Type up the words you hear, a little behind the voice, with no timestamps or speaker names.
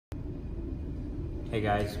Hey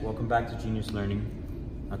guys, welcome back to Genius Learning.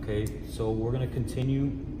 Okay, so we're going to continue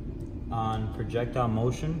on projectile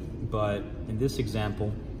motion, but in this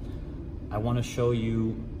example, I want to show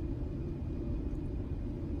you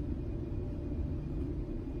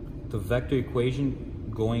the vector equation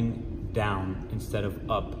going down instead of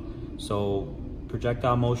up. So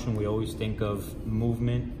projectile motion, we always think of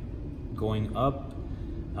movement going up.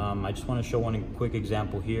 I just want to show one quick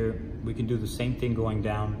example here. We can do the same thing going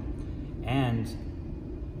down and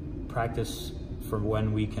practice for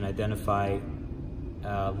when we can identify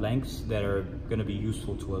lengths that are going to be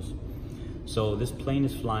useful to us. So this plane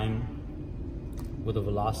is flying with a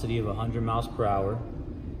velocity of 100 miles per hour,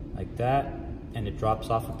 like that, and it drops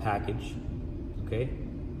off a package, okay?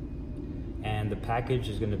 And the package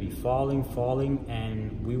is going to be falling,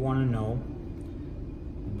 and we want to know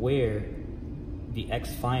where the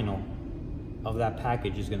X final of that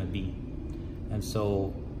package is going to be. And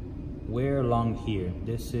so where along here,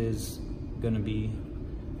 this is going to be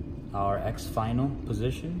our X final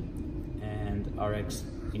position, and our X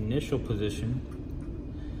initial position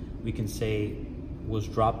we can say was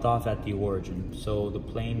dropped off at the origin. So the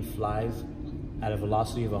plane flies at a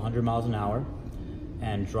velocity of 100 miles an hour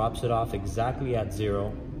and drops it off exactly at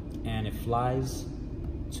 0, and it flies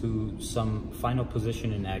to some final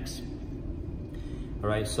position in X. All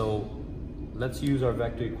right, so let's use our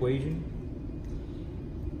vector equation.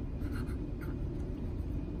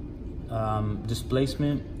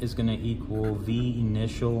 Displacement is going to equal v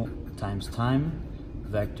initial times time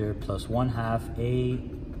vector plus 1/2 a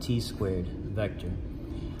t squared vector.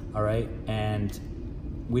 All right, and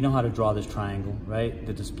we know how to draw this triangle, right?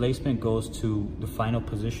 The displacement goes to the final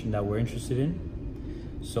position that we're interested in.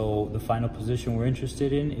 So the final position we're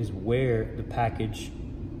interested in is where the package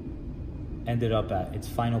ended up at, its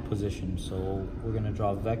final position. So we're going to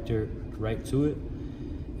draw a vector right to it,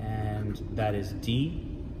 and that is d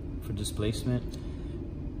for displacement.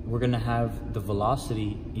 We're going to have the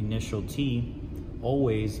velocity initial t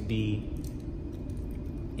always be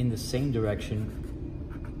in the same direction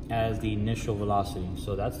as the initial velocity.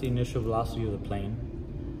 So that's the initial velocity of the plane,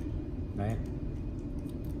 right?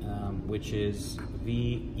 Which is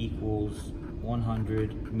v equals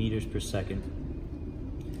 100 meters per second.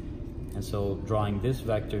 And so drawing this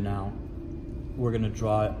vector now, we're going to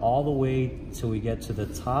draw it all the way till we get to the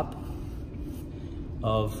top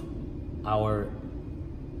of our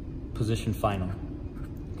position final.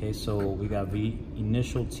 Okay, so we got v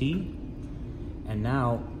initial t, and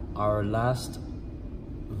now our last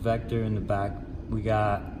vector in the back, we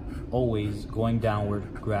got always going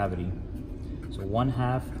downward gravity. So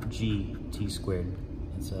 1/2 g t squared.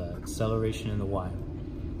 It's an acceleration in the y.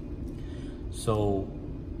 So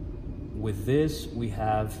with this, we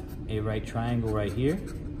have a right triangle right here.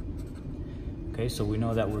 Okay, so we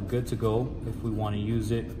know that we're good to go if we want to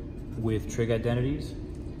use it with trig identities.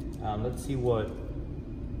 Let's see what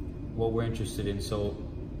we're interested in. So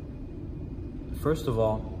first of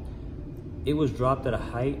all, it was dropped at a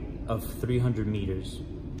height of 300 meters.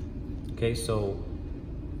 Okay, so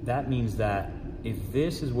that means that if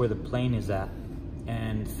this is where the plane is at,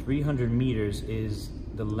 and 300 meters is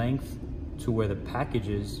the length to where the package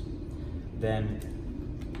is, then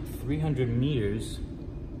 300 meters,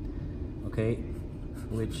 okay,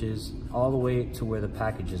 which is all the way to where the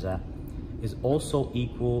package is at, is also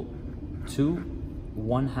equal to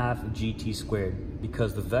 1/2 gt squared,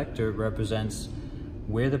 because the vector represents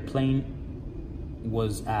where the plane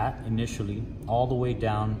was at initially all the way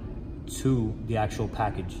down to the actual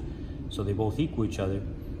package. So they both equal each other.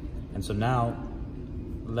 And so now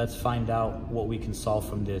let's find out what we can solve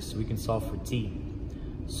from this. We can solve for t.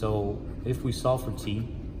 So if we solve for t,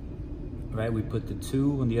 right, we put the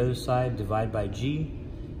 2 on the other side, divide by g,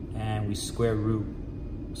 and we square root.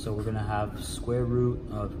 So we're gonna have square root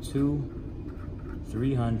of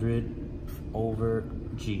 300 over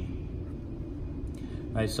g.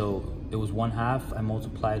 Right, so it was 1/2, I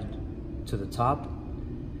multiplied to the top,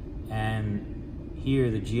 and here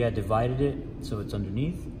the g, I divided it, so it's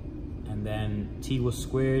underneath, and then t was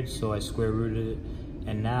squared, so I square rooted it,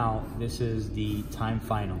 and now this is the time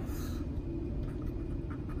final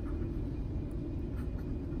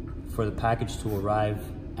for the package to arrive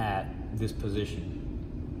at this position.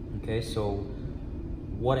 Okay, so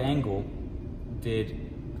what angle did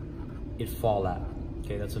it fall at?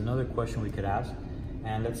 Okay, that's another question we could ask,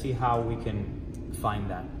 and let's see how we can find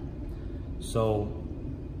that. So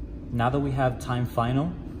now that we have time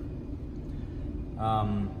final,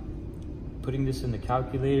 putting this in the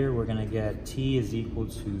calculator, we're gonna get t is equal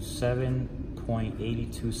to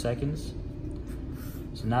 7.82 seconds.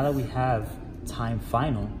 So now that we have time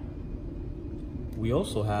final, we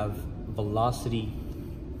also have velocity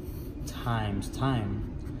times time,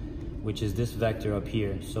 which is this vector up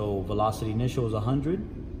here. So velocity initial is 100,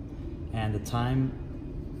 and the time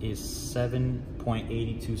is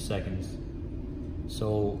 7.82 seconds.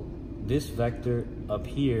 So this vector up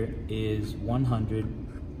here is 100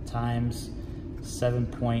 times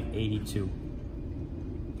 7.82.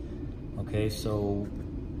 Okay, so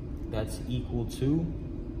that's equal to,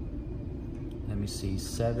 let me see,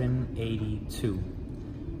 782.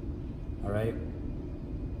 All right.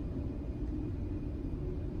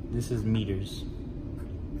 This is meters.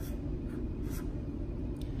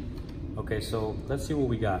 Okay, so let's see what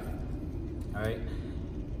we got. All right.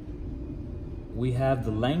 We have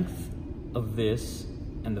the length of this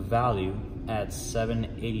and the value at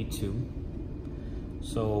 782.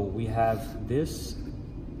 So we have this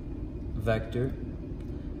vector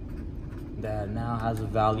that now has a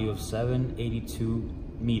value of 782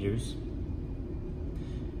 meters,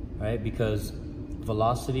 right? Because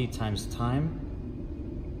velocity times time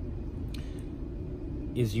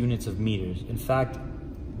is units of meters. In fact,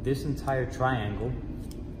 this entire triangle,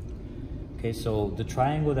 okay, so the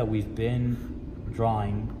triangle that we've been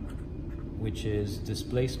drawing, which is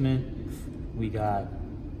displacement, we got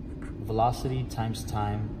velocity times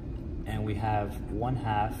time, and we have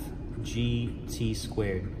 1/2 gt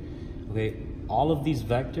squared. Okay, all of these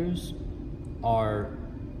vectors are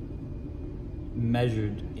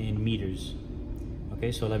measured in meters.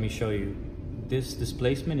 Okay, so let me show you. This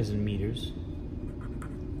displacement is in meters.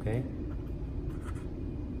 Okay,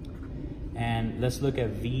 and let's look at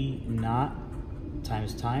v naught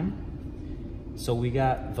times time. So we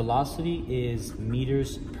got velocity is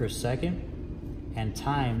meters per second and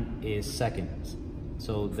time is seconds.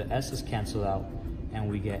 So the s's cancel out and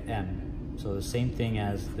we get m. So the same thing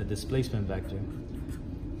as the displacement vector.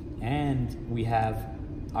 And we have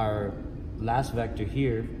our last vector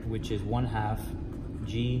here, which is 1/2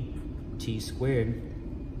 gt squared.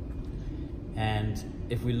 And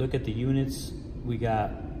if we look at the units, we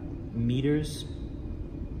got meters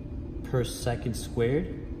per second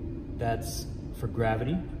squared. That's for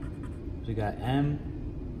gravity. So we got m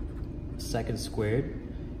seconds squared.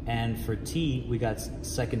 And for t, we got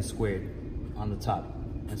seconds squared on the top.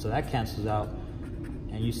 And so that cancels out.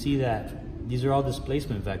 And you see that these are all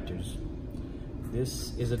displacement vectors.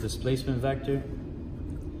 This is a displacement vector.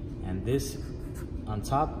 And this on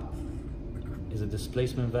top is a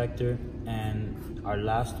displacement vector. And our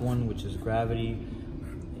last one, which is gravity,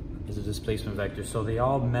 is a displacement vector. So they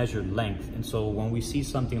all measure length. And so when we see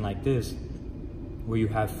something like this, where you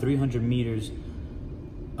have 300 meters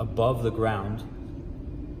above the ground,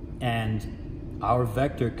 and our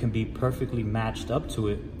vector can be perfectly matched up to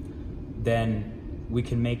it, then we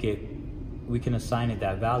can make it, we can assign it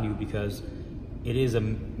that value because it is a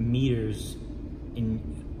meters in,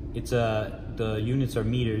 it's a, the units are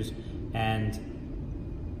meters, and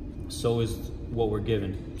so is what we're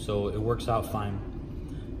given. So it works out fine.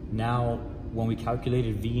 Now, when we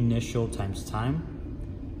calculated v initial times time,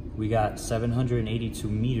 we got 782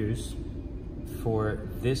 meters for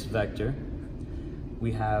this vector.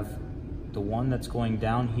 We have the one that's going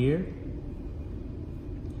down here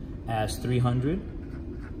as 300,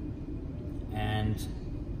 and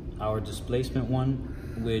our displacement one,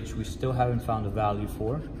 which we still haven't found a value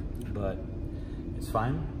for, but it's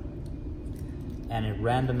fine, and a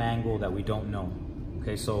random angle that we don't know.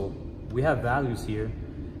 Okay, so we have values here,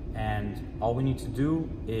 and all we need to do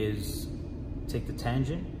is take the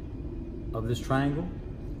tangent of this triangle,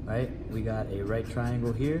 right? We got a right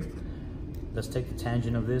triangle here. Let's take the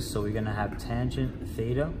tangent of this. So we're gonna have tangent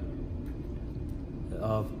theta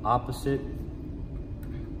of opposite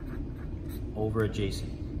over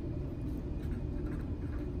adjacent.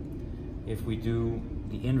 If we do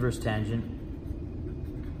the inverse tangent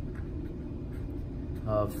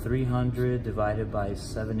of 300 divided by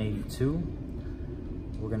 782,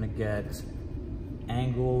 we're gonna get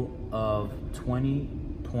angle of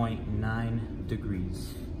 20.9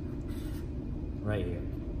 degrees right here.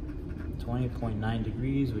 20.9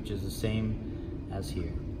 degrees, which is the same as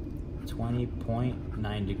here.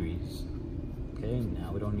 20.9 degrees. Okay,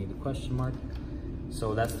 now we don't need the question mark.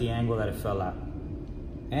 So that's the angle that it fell at.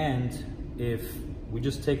 And if we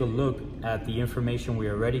just take a look at the information we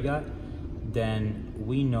already got, then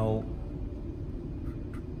we know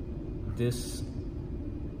this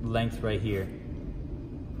length right here,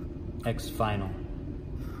 x final.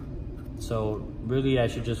 So really I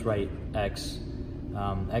should just write x.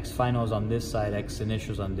 X final is on this side, x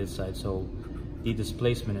initial is on this side. So the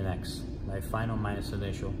displacement in x, right? Final minus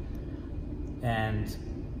initial. And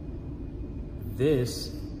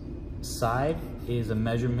this side is a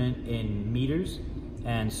measurement in meters,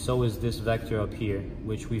 and so is this vector up here,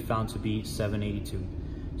 which we found to be 782.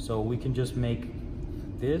 So we can just make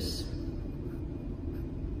this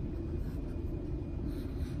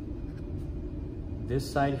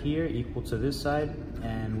side here equal to this side,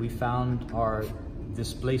 and we found our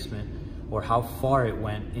displacement, or how far it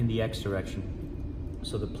went in the x direction.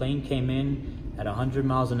 So the plane came in at 100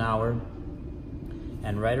 miles an hour,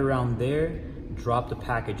 and right around there dropped the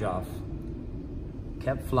package off,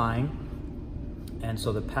 kept flying, and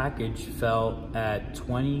so the package fell at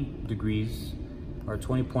 20 degrees or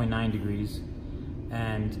 20.9 degrees,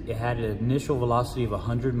 and it had an initial velocity of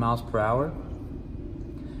 100 miles per hour.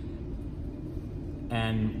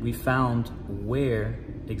 And we found where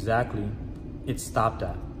exactly it stopped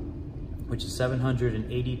at, which is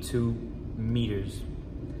 782 meters.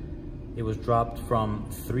 It was dropped from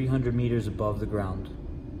 300 meters above the ground.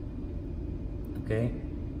 Okay,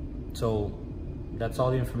 so that's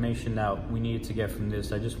all the information that we needed to get from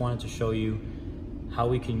this. I just wanted to show you how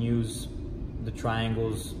we can use the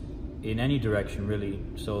triangles in any direction, really.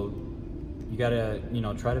 So you gotta,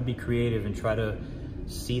 try to be creative and try to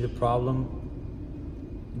see the problem,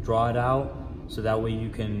 draw it out, so that way you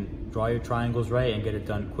can draw your triangles right and get it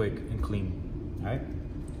done quick and clean. All right,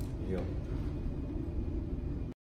 here you go.